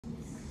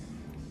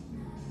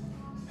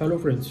Hello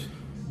friends,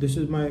 this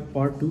is my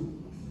part 2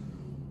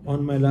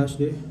 on my last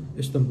day,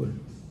 Istanbul.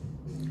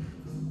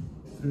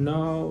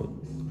 Now,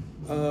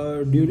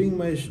 during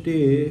my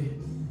stay,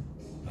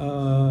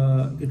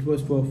 it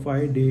was for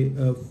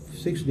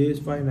 6 days,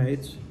 5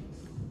 nights.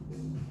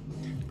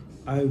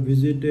 I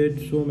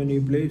visited so many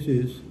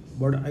places,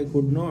 but I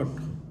could not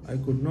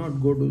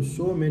go to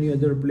so many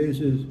other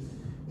places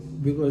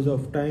because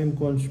of time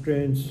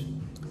constraints.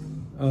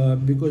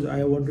 Because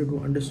I wanted to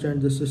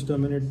understand the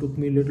system, and it took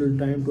me little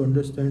time to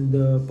understand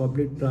the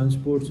public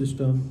transport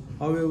system.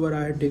 However,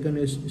 I had taken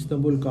a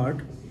Istanbul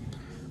card,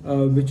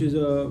 which is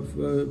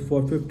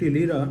for 50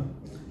 lira,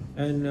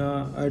 and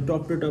I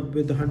topped it up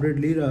with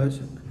 100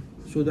 liras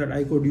so that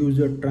I could use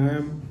the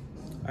tram,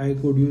 I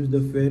could use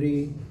the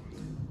ferry,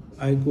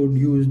 I could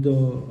use the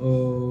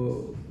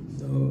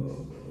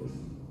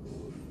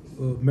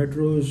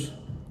metros,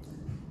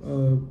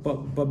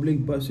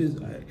 public buses,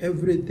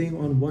 everything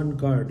on one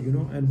card,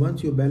 and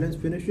once your balance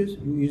finishes,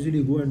 you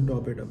easily go and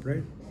top it up,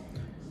 right?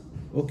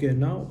 Okay,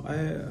 now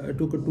I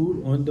took a tour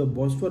on the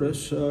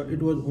Bosphorus.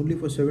 It was only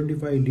for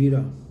 75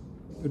 lira.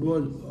 It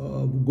was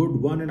a good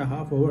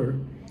 1.5 hour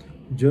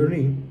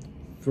journey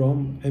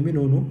from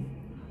Eminonu.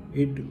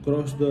 It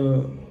crossed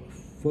the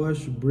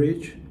first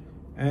bridge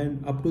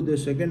and up to the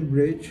second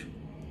bridge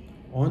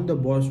on the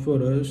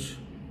Bosphorus,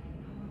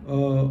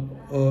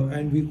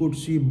 and we could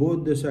see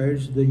both the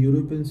sides, the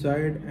European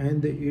side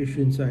and the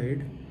Asian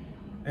side,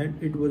 and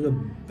it was a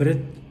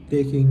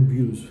breathtaking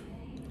views.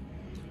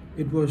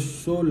 It was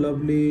so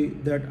lovely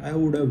that I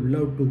would have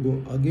loved to go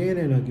again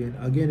and again,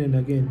 again and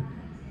again.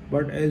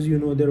 But as you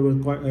know, there were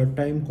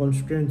time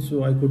constraints,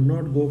 so I could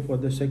not go for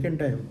the second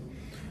time.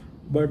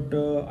 But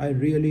I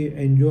really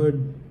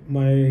enjoyed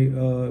my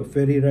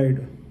ferry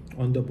ride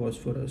on the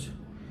Bosphorus.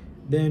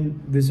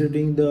 Then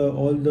visiting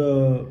all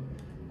the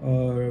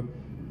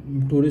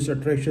tourist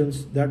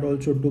attractions, that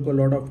also took a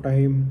lot of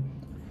time.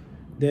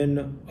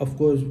 Then of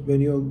course,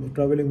 when you're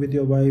traveling with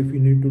your wife, you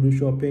need to do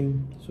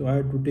shopping, so I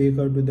had to take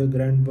her to the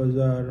Grand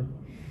Bazaar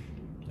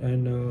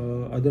and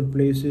other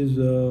places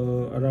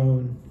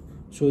around,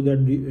 so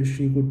that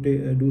she could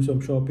do some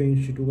shopping.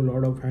 She took a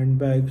lot of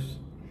handbags,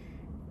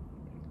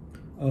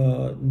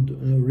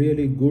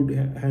 really good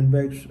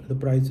handbags. The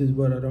prices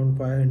were around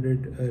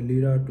 500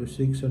 lira to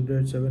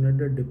 600,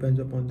 700, depends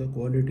upon the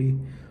quality.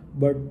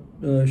 But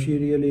she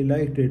really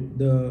liked it.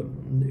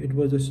 It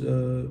was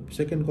a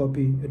second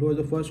copy. It was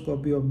the first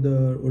copy of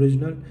the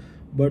original,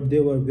 but they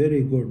were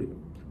very good,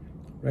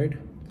 right?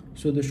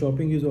 So the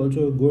shopping is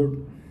also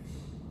good,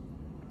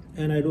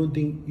 and I don't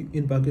think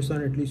in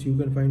Pakistan at least you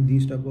can find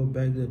these type of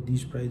bags at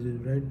these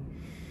prices, right?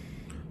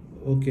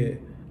 Okay,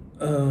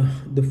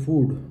 the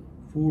food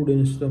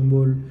in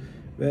Istanbul.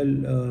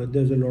 Well,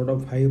 there's a lot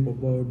of hype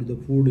about the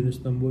food in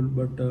Istanbul,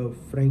 but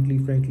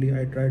frankly,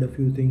 I tried a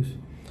few things.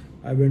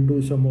 I went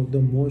to some of the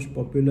most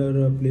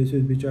popular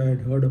places which I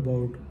had heard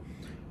about,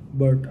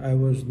 but I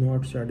was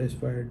not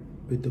satisfied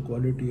with the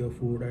quality of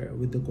food,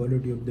 with the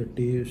quality of the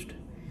taste.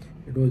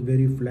 It was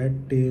very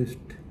flat taste.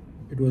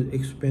 It was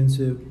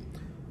expensive.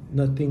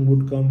 Nothing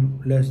would come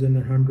less than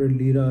 100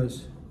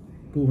 liras,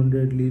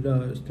 200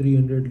 liras,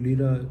 300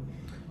 liras.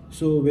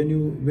 So when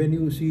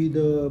you see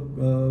the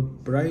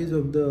price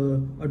of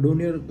the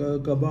doner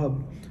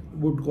kebab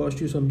would cost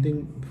you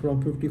something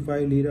from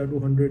 55 lira to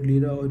 100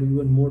 lira or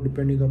even more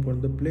depending upon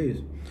the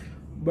place.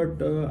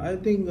 But I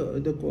think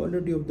the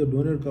quality of the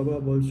doner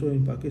kebab also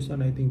in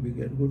Pakistan, I think we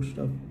get good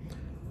stuff.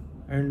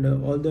 And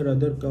all their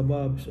other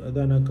kebabs,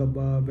 Adana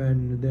kebab,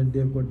 and then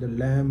they've got the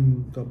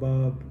lamb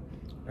kebab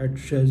at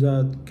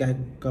Shehzad, cat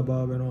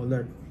kebab and all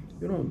that.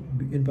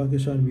 In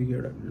Pakistan we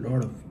get a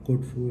lot of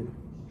good food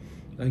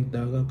like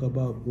daga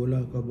kebab,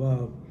 gola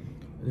kebab,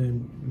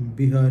 then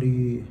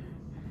bihari,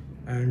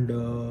 and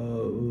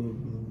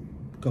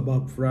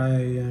kebab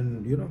fry,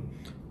 and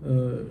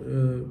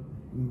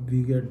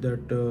we get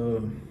that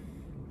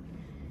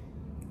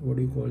what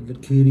do you call it, the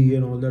khiri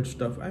and all that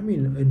stuff. I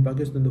mean, in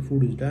Pakistan the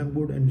food is damn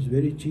good and it's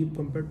very cheap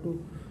compared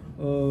to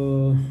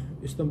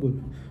Istanbul.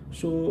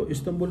 So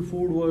Istanbul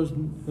food was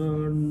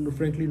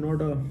frankly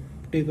not a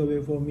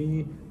takeaway for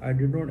me. I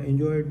did not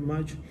enjoy it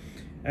much,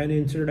 and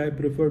instead I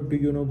preferred to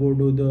go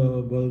to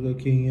the Burger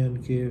King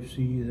and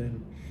KFCs,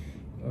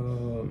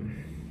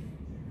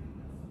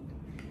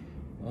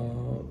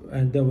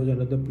 and there was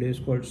another place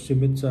called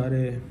Simit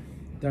Sare.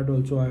 That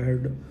also I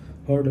had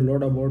heard a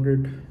lot about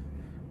it.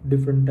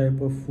 Different type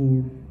of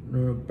food,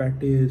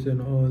 patties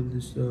and all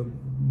this,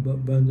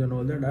 buns and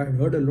all that. I had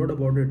heard a lot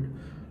about it,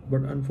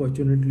 but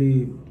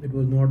unfortunately it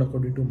was not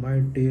according to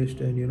my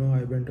taste. And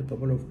I went a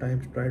couple of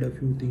times, tried a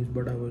few things,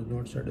 but I was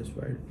not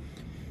satisfied.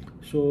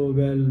 So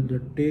well, the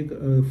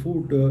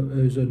food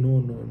is a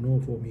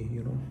no for me.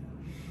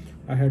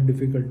 I had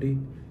difficulty,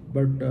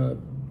 but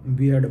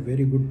we had a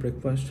very good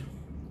breakfast.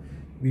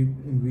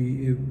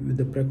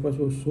 The breakfast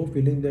was so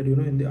filling that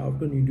in the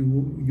afternoon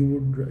you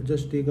would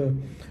just take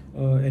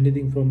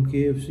anything from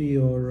KFC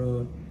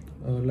or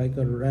like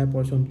a wrap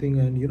or something,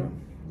 and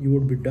you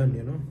would be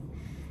done.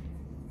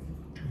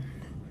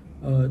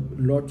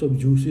 Lots of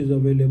juices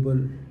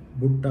available,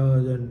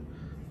 buttas and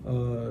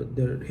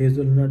The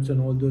hazelnuts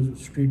and all those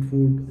street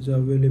food is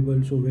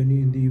available. So when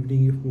in the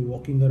evening, if you're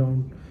walking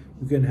around,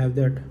 you can have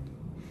that.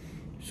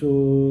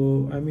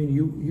 So I mean,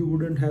 you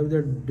wouldn't have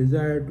that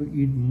desire to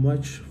eat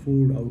much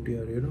food out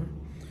here,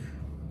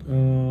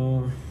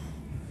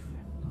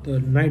 the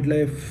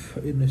nightlife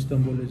in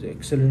Istanbul is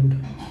excellent.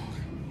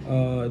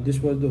 This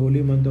was the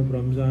holy month of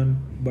Ramzan,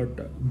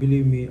 but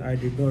believe me, I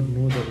did not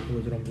know that it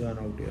was Ramzan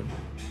out here.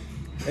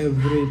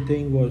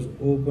 Everything was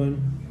open.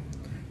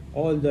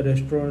 All the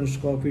restaurants,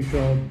 coffee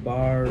shop,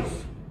 bars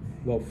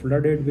were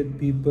flooded with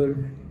people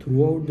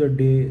throughout the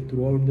day,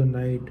 throughout the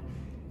night.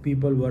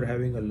 People were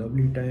having a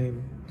lovely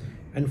time.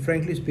 And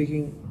frankly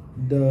speaking,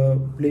 the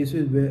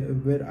places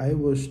where I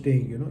was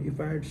staying, if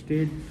I had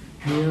stayed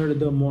near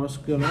the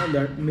mosque and all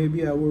that,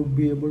 maybe I would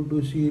be able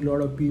to see a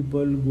lot of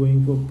people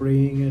going for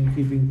praying and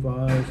keeping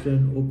fast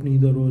and opening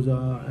the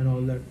roza and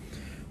all that.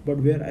 But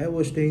where I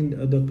was staying,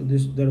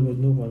 there was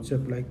no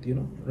concept like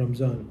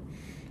Ramzan,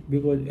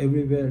 because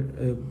everywhere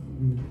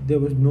there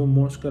was no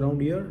mosque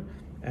around here,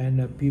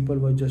 and people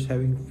were just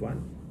having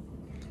fun,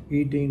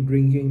 eating,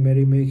 drinking,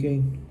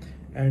 merrymaking,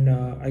 and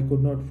I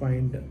could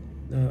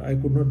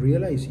not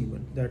realize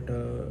even that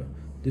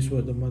this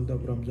was the month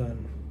of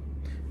Ramzan,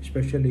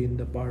 especially in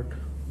the part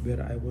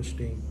where I was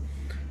staying.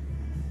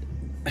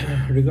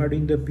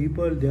 Regarding the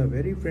people, they are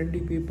very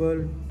friendly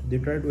people. They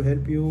try to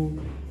help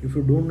you. If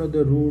you don't know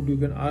the route, you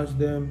can ask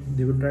them.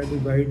 They will try to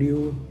guide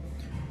you.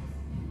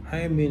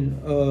 I mean,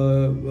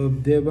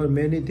 there were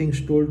many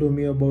things told to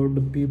me about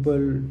the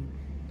people,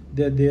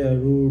 that they are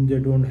rude, they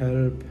don't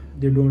help,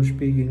 they don't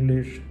speak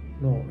English.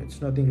 No,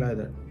 it's nothing like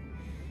that.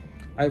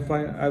 I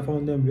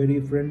found them very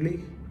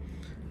friendly,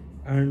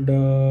 and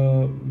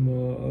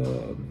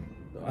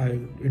I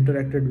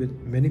interacted with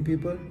many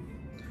people.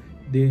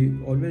 They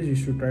always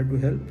used to try to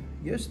help.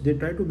 Yes, they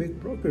try to make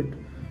profit.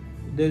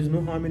 There is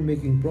no harm in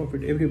making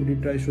profit. Everybody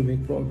tries to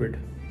make profit.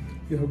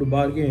 You have to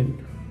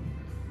bargain,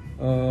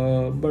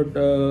 but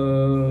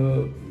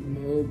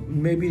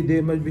maybe they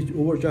must be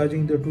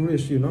overcharging the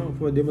tourists,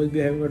 for they must be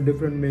having a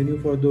different menu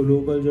for the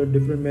locals or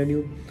different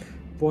menu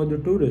for the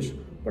tourists.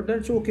 But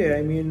that's okay.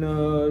 I mean,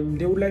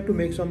 they would like to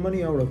make some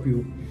money out of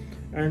you,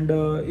 and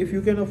if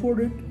you can afford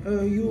it,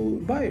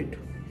 you buy it.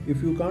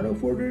 If you can't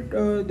afford it,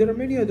 there are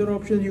many other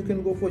options. You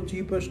can go for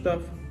cheaper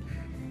stuff.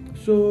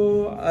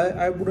 So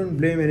I wouldn't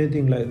blame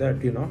anything like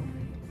that.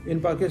 In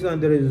Pakistan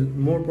there is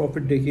more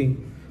profit taking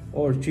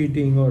or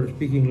cheating or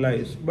speaking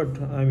lies,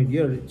 but I mean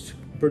here it's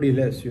pretty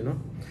less.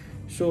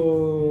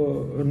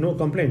 So no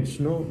complaints,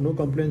 no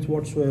complaints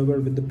whatsoever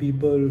with the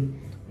people.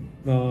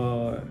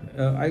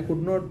 I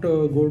could not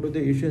go to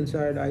the Asian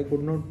side. I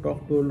could not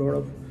talk to a lot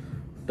of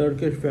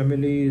Turkish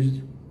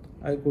families.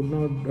 I could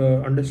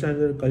not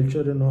understand their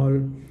culture and all,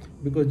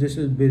 because this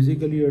is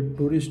basically a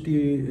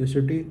touristy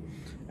city,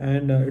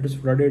 and it is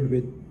flooded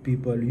with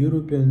people,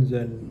 Europeans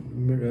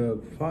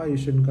and Far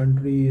Eastern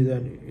countries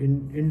and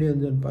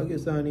Indians and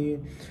Pakistani.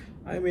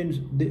 I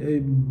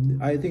mean,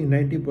 I think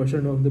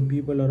 90% of the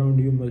people around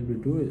you must be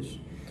tourists,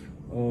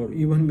 or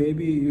even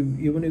maybe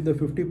even if the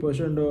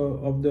 50%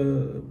 of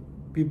the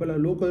people are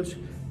locals,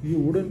 you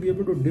wouldn't be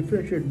able to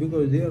differentiate,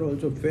 because they are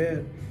also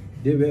fair.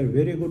 They wear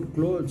very good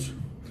clothes.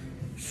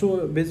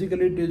 So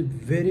basically, it is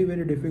very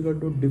very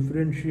difficult to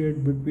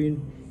differentiate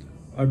between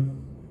a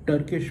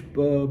Turkish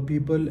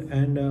people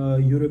and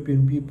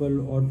European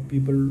people or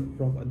people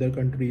from other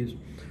countries.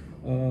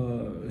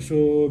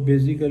 So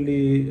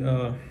basically,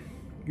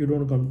 you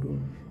don't come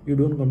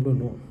to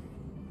know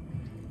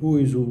who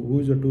is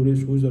a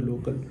tourist, who is a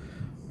local,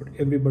 but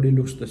everybody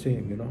looks the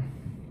same.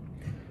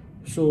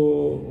 So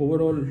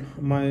overall,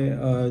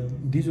 my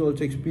these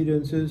also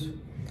experiences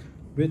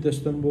with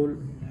Istanbul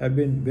have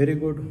been very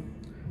good.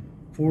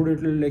 Food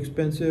is a little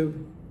expensive,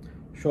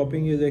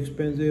 shopping is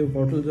expensive,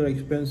 hotels are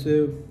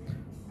expensive.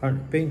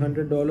 Paying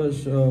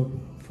 $100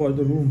 for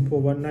the room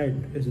for one night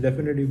is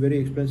definitely very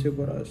expensive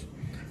for us.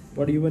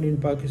 But even in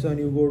Pakistan,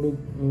 you go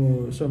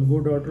to some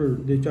good hotel,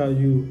 they charge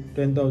you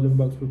 $10,000,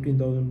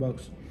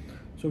 $15,000.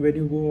 So when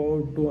you go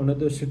out to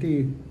another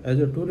city as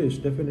a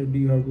tourist, definitely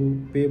you have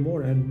to pay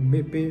more, and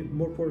may pay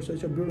more for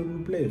such a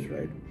beautiful place,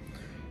 right?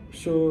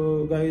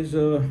 So guys,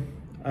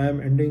 I am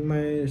ending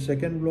my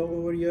second vlog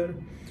over here.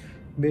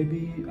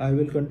 Maybe I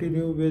will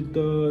continue with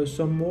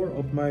some more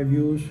of my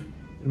views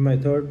in my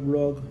third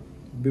vlog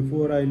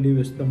before I leave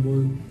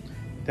Istanbul.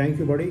 Thank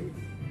you, buddy.